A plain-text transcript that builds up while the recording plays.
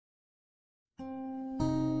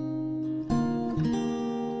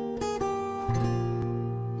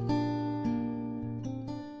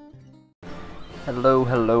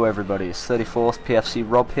Hello everybody, it's 34th PFC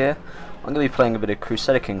Rob here. I'm going to be playing a bit of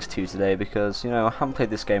Crusader Kings 2 today because, I haven't played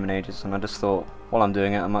this game in ages and I just thought, while I'm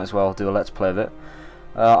doing it, I might as well do a let's play of it.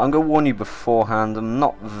 I'm going to warn you beforehand, I'm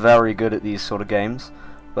not very good at these sort of games,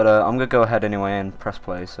 but I'm going to go ahead anyway and press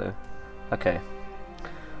play, so... Okay.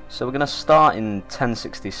 So we're going to start in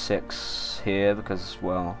 1066 here because,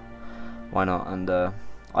 well, why not? And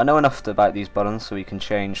I know enough about these buttons so we can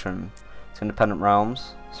change from to independent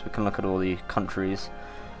realms, so we can look at all the countries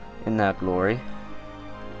in their glory.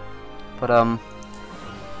 But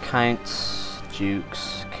counts,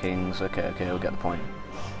 dukes, kings, okay, we'll get the point.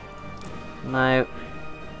 Now,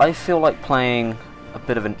 I feel like playing a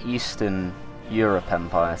bit of an Eastern Europe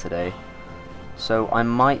empire today, so I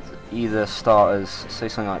might either start as, say,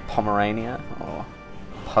 something like Pomerania, or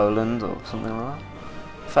Poland, or something like that.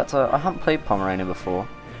 In fact, I haven't played Pomerania before,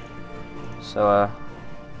 so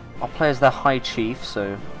I'll play as their High Chief,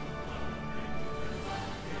 so...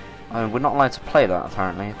 we're not allowed to play that,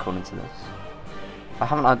 apparently, according to this.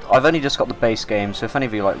 I've only just got the base game, so if any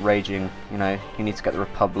of you like raging, you need to get the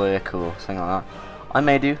Republic or something like that, I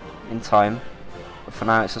may do, in time. But for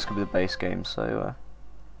now, it's just going to be the base game, so...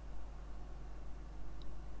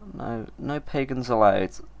 No pagans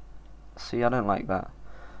allowed. See, I don't like that.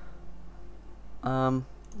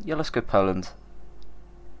 Yeah, let's go Poland.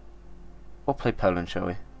 We'll play Poland, shall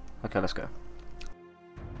we? Okay, let's go.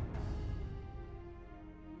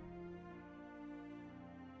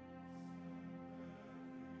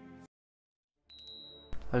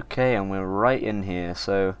 Okay, and we're right in here.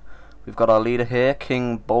 So we've got our leader here,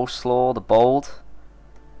 King Boleslaw the Bold,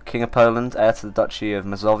 King of Poland, heir to the Duchy of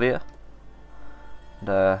Mazovia. And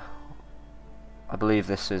I believe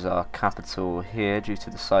this is our capital here due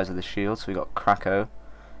to the size of the shield. So we got Krakow,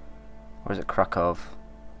 or is it Krakow?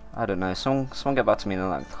 I don't know. Someone get back to me in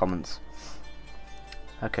the comments.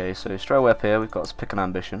 Okay, so straight away up here we've got to pick an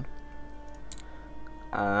ambition,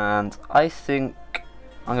 and I think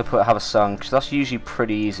I'm going to put have a song, because that's usually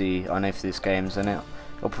pretty easy, I know, for these games, and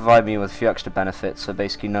it'll provide me with a few extra benefits, so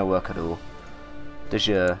basically no work at all. De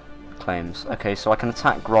jure claims. Okay, so I can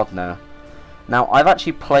attack Grodno. Now, I've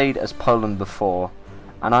actually played as Poland before,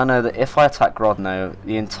 and I know that if I attack Grodno,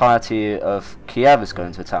 the entirety of Kiev is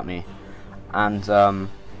going to attack me, and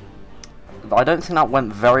I don't think that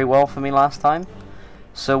went very well for me last time.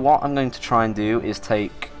 So what I'm going to try and do is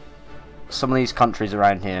take some of these countries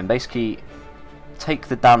around here and basically take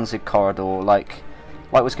the Danzig corridor, like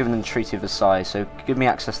was given in the Treaty of Versailles, so give me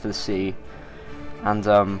access to the sea, and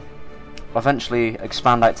eventually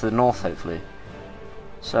expand out to the north, hopefully.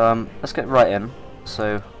 So let's get right in.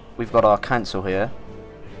 So we've got our council here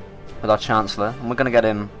with our Chancellor, and we're going to get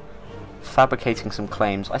him fabricating some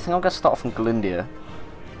claims. I think I'm going to start from Galindia,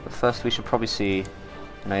 but first we should probably see,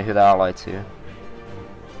 who they're allied to.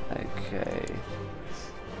 Okay.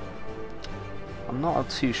 I'm not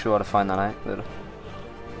too sure how to find that out, but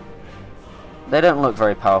they don't look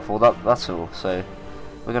very powerful, that's all, so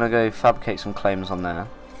we're going to go fabricate some claims on there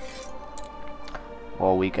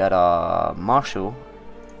while we get our Marshal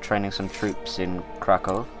training some troops in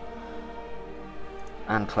Krakow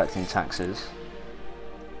and collecting taxes.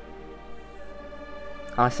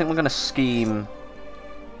 And I think we're going to scheme...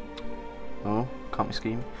 Oh, can't we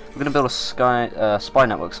scheme? We're going to build a spy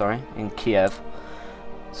network, in Kiev.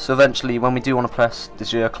 So eventually, when we do want to press de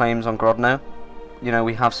jure claims on Grodno,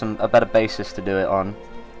 we have a better basis to do it on.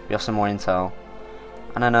 We have some more intel,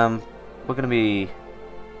 and then we're going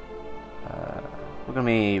to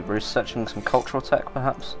be researching some cultural tech,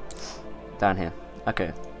 perhaps, down here.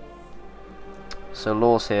 Okay. So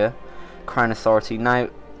laws here, crown authority. Now,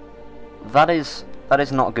 that is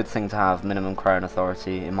not a good thing to have, minimum crown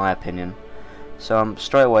authority, in my opinion. So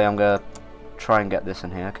straight away I'm going to try and get this in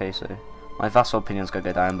here. Okay, so my vassal opinion's going to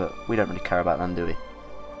go down, but we don't really care about them, do we?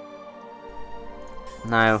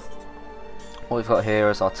 Now, what we've got here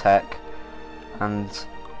is our tech, and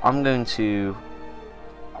I'm going to...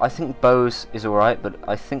 I think bows is alright, but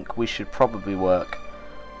I think we should probably work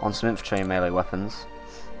on some infantry and melee weapons.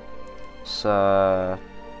 So,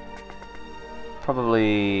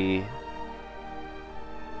 probably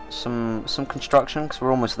some construction, because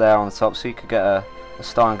we're almost there on the top, so you could get a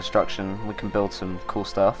star in construction, we can build some cool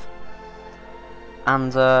stuff.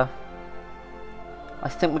 And I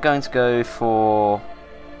think we're going to go for...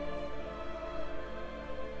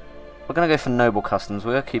 We're going to go for noble customs,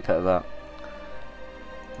 we're going to keep it at that.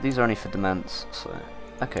 These are only for dements, so...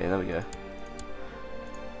 Okay, there we go.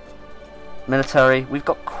 Military, we've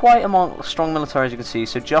got quite a strong military, as you can see,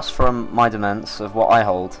 so just from my dements of what I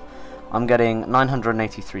hold, I'm getting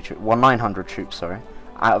 983 troops, 900 troops, sorry,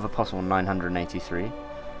 out of a possible 983.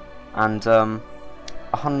 And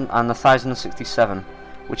and 1067,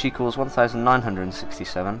 which equals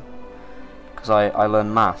 1967, because I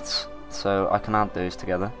learned maths, so I can add those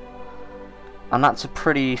together. And that's a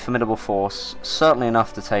pretty formidable force, certainly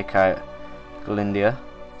enough to take out Galindia,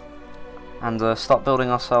 and start building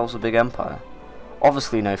ourselves a big empire.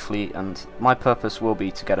 Obviously no fleet, and my purpose will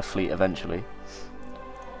be to get a fleet eventually.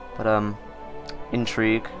 But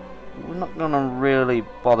intrigue, we're not gonna really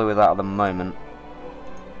bother with that at the moment.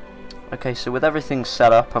 Okay, so with everything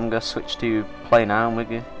set up, I'm gonna switch to play now, and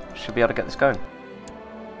we should be able to get this going.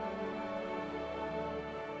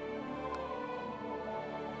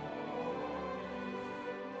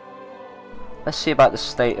 Let's see about the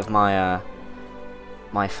state of my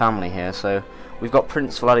my family here. So we've got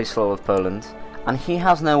Prince Vladislav of Poland, and he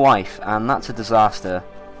has no wife, and that's a disaster.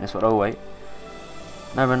 Guess what? Oh wait,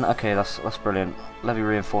 no, okay, that's brilliant. Levy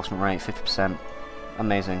reinforcement rate 50%,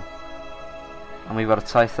 amazing. And we've got a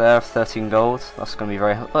tithe there of 13 gold. That's going to be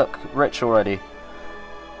very look rich already.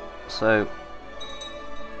 So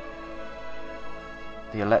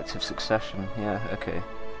the elective succession, yeah, okay.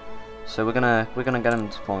 So we're gonna get him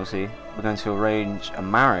diplomacy. We're going to arrange a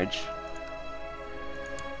marriage.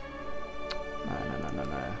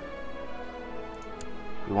 No.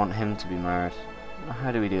 We want him to be married.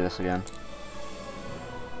 How do we do this again?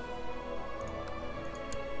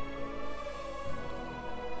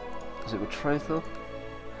 Is it betrothal?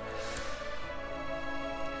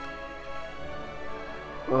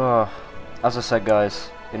 Oh, as I said, guys,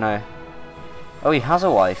 you know. Oh, he has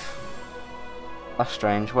a wife. That's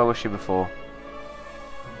strange. Where was she before?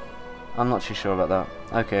 I'm not too sure about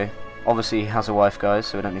that. Okay. Obviously he has a wife, guys,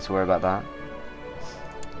 so we don't need to worry about that.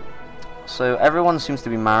 So everyone seems to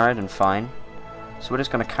be married and fine. So we're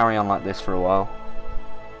just going to carry on like this for a while.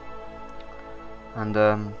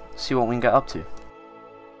 And see what we can get up to.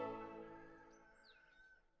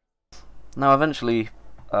 Now eventually,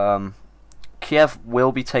 Kiev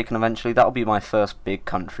will be taken eventually. That'll be my first big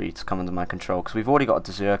country to come under my control, because we've already got a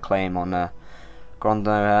Desir claim on Grodno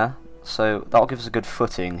here, so that'll give us a good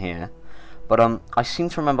footing here. But I seem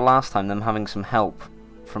to remember last time them having some help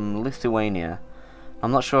from Lithuania.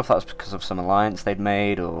 I'm not sure if that was because of some alliance they'd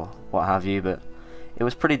made or what have you, but it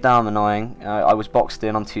was pretty damn annoying. I was boxed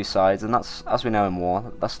in on two sides, and that's, as we know in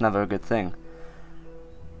war, that's never a good thing.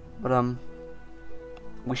 But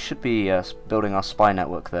we should be building our spy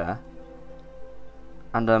network there.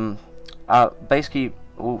 And basically,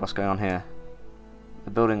 ooh, what's going on here?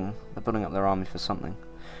 They're building up their army for something.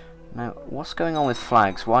 Now, what's going on with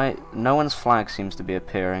flags? Why no one's flag seems to be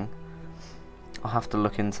appearing? I'll have to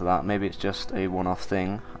look into that. Maybe it's just a one-off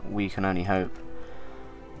thing. We can only hope.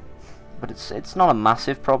 But it's not a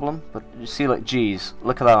massive problem. But you see, like, geez,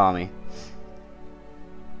 look at that army.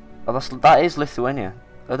 Oh, that is Lithuania.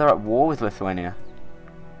 Oh, they're at war with Lithuania.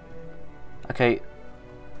 Okay,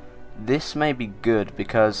 this may be good,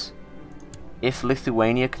 because if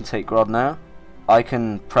Lithuania can take Grodno, I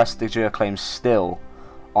can press the Desir claim still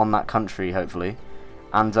on that country, hopefully.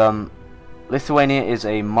 And Lithuania is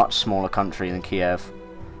a much smaller country than Kiev,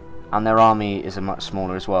 and their army is a much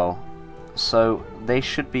smaller as well. So they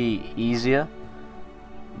should be easier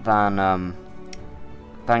than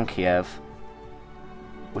Kiev,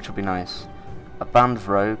 which will be nice. A band of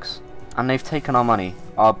rogues, and they've taken our money.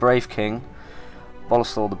 Our brave king,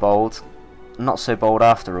 Boleslaw the Bold, not so bold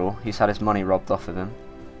after all. He's had his money robbed off of him,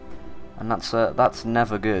 and that's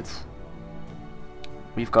never good.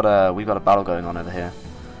 We've got a battle going on over here.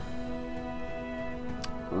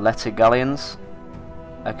 Gallians.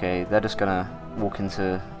 Okay, they're just gonna walk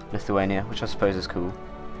into Lithuania, which I suppose is cool.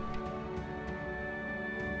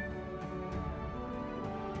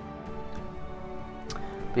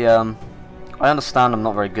 But yeah, I understand I'm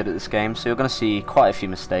not very good at this game, so you're gonna see quite a few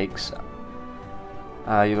mistakes.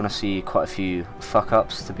 You're going to see quite a few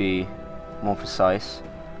fuck-ups, to be more precise.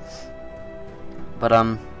 But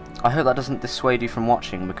I hope that doesn't dissuade you from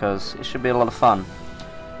watching, because it should be a lot of fun.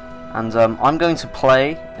 And I'm going to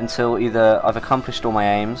play until either I've accomplished all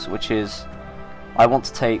my aims, which is I want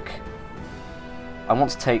to take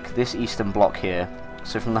this eastern bloc here,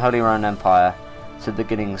 so from the Holy Roman Empire to the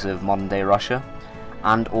beginnings of modern-day Russia,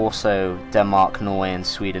 and also Denmark, Norway, and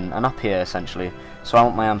Sweden, and up here essentially. So I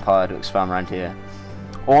want my empire to expand around here.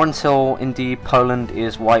 Or until, indeed, Poland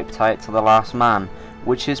is wiped out to the last man,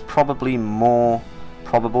 which is probably more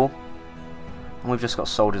probable. And we've just got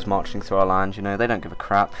soldiers marching through our land, you know, they don't give a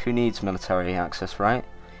crap. Who needs military access, right?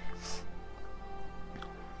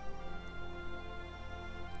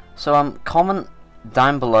 So, comment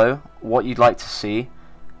down below what you'd like to see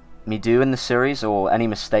me do in the series, or any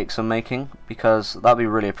mistakes I'm making, because that'd be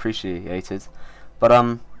really appreciated.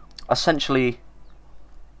 But, essentially,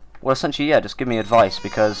 Well, essentially, yeah, just give me advice,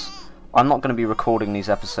 because I'm not going to be recording these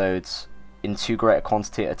episodes in too great a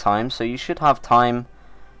quantity at a time, so you should have time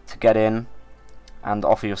to get in and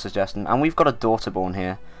offer your suggestion. And we've got a daughter born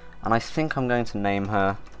here, and I think I'm going to name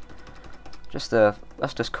her,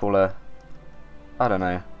 let's just call her, I don't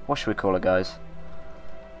know, what should we call her, guys?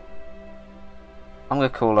 I'm gonna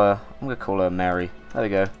call her Mary. There we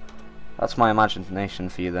go. That's my imagination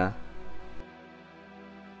for you there.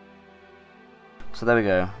 So there we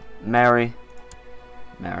go. Mary.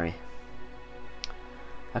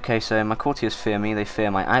 Okay, so my courtiers fear me. They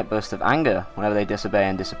fear my outburst of anger whenever they disobey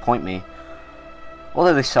and disappoint me.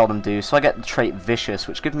 Although they seldom do, so I get the trait Vicious,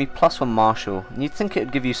 which gives me +1 martial. And you'd think it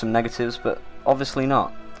would give you some negatives, but obviously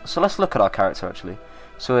not. So let's look at our character, actually.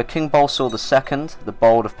 So we're King Bolesław II, the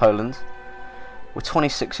Bold of Poland. We're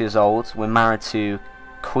 26 years old. We're married to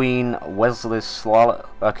Queen Weslysława.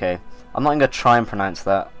 Okay, I'm not even going to try and pronounce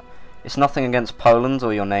that. It's nothing against Poland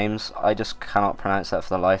or your names. I just cannot pronounce that for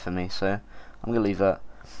the life of me, so I'm going to leave that.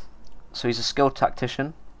 So he's a skilled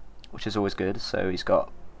tactician, which is always good. So he's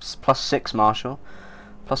got +6 martial,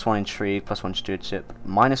 +1 intrigue, +1 stewardship,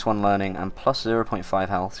 -1 learning, and +0.5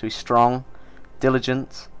 health. So he's strong,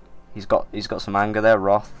 diligent. He's got some anger there,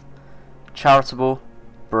 wrath, charitable,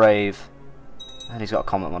 brave, and he's got a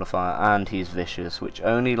combat modifier, and he's vicious, which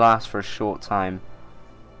only lasts for a short time.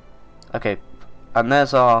 Okay, and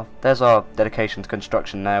there's our dedication to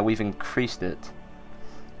construction there. We've increased it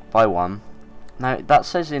by 1. Now that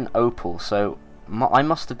says in opal, so I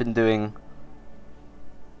must have been doing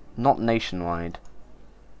not nationwide,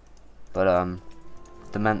 but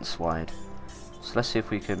immense wide. So let's see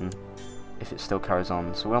if it still carries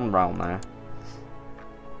on. So we're on realm now.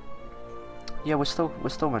 Yeah, we're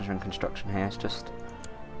still measuring construction here. It's just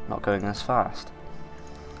not going as fast.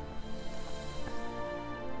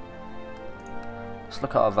 Let's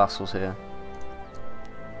look at our vassals here.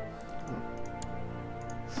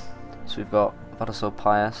 So we've got Vassal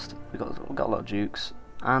Piest, we've got a lot of dukes,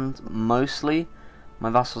 and mostly my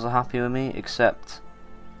vassals are happy with me, except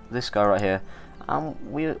this guy right here. I'm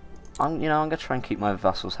gonna try and keep my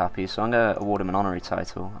vassals happy, so I'm gonna award him an honorary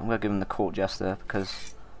title. I'm gonna give him the court jester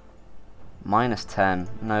because -10.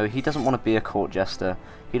 No, he doesn't want to be a court jester.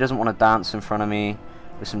 He doesn't want to dance in front of me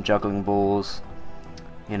with some juggling balls.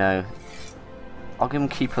 You know, I'll give him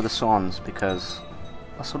Keeper of the Swans because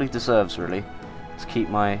that's what he deserves, really. To keep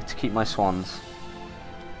my swans.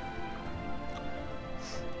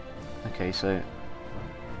 Okay, so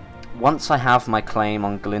once I have my claim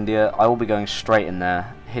on Galindia, I will be going straight in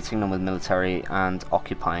there, hitting them with military and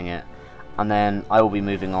occupying it, and then I will be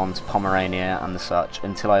moving on to Pomerania and the such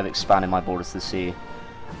until I've expanded my borders to the sea,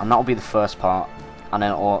 and that will be the first part, and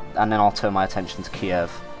then I'll turn my attention to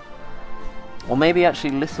Kiev, or maybe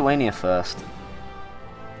actually Lithuania first,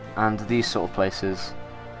 and these sort of places,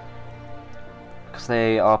 because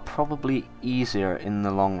they are probably easier in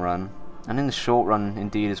the long run, and in the short run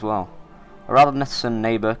indeed as well. A rather reticent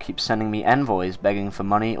neighbour keeps sending me envoys begging for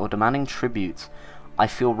money or demanding tribute. I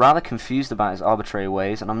feel rather confused about his arbitrary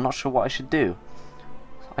ways, and I'm not sure what I should do.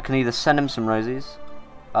 I can either send him some roses,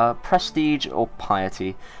 prestige, or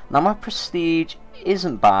piety. Now my prestige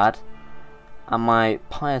isn't bad, and my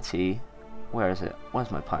piety, where is it?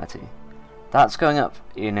 Where's my piety? That's going up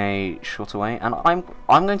in a shorter way, and I'm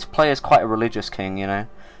going to play as quite a religious king, you know,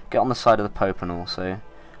 get on the side of the Pope and all. So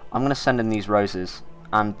I'm going to send in these roses,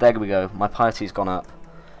 and there we go. My piety's gone up,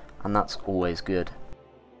 and that's always good.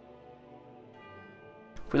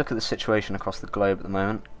 If we look at the situation across the globe at the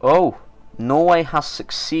moment, oh, Norway has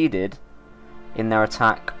succeeded in their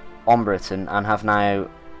attack on Britain and have now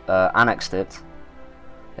annexed it.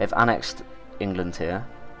 They've annexed England here.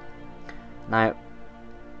 Now,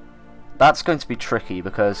 that's going to be tricky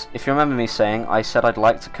because if you remember me saying, I said I'd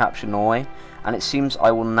like to capture Norway, and it seems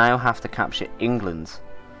I will now have to capture England.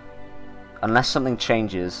 Unless something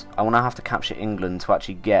changes, I will now have to capture England to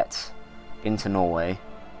actually get into Norway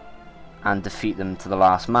and defeat them to the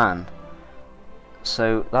last man.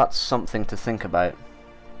 So that's something to think about.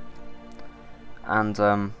 And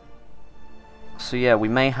so yeah, we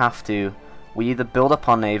may have to, we either build up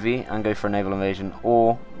our navy and go for a naval invasion,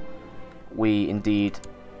 or we indeed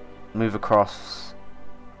move across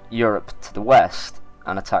Europe to the west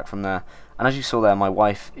and attack from there. And as you saw there, my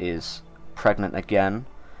wife is pregnant again.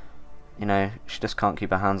 You know, she just can't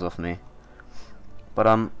keep her hands off me. But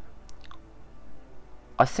I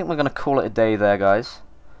think we're going to call it a day there, guys.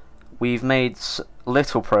 We've made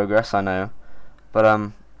little progress, I know, but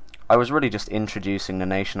I was really just introducing the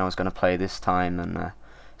nation I was going to play this time and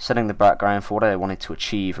setting the background for what I wanted to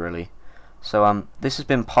achieve, really. So this has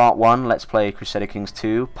been part 1, Let's Play Crusader Kings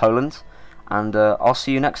 2, Poland, and I'll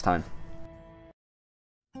see you next time.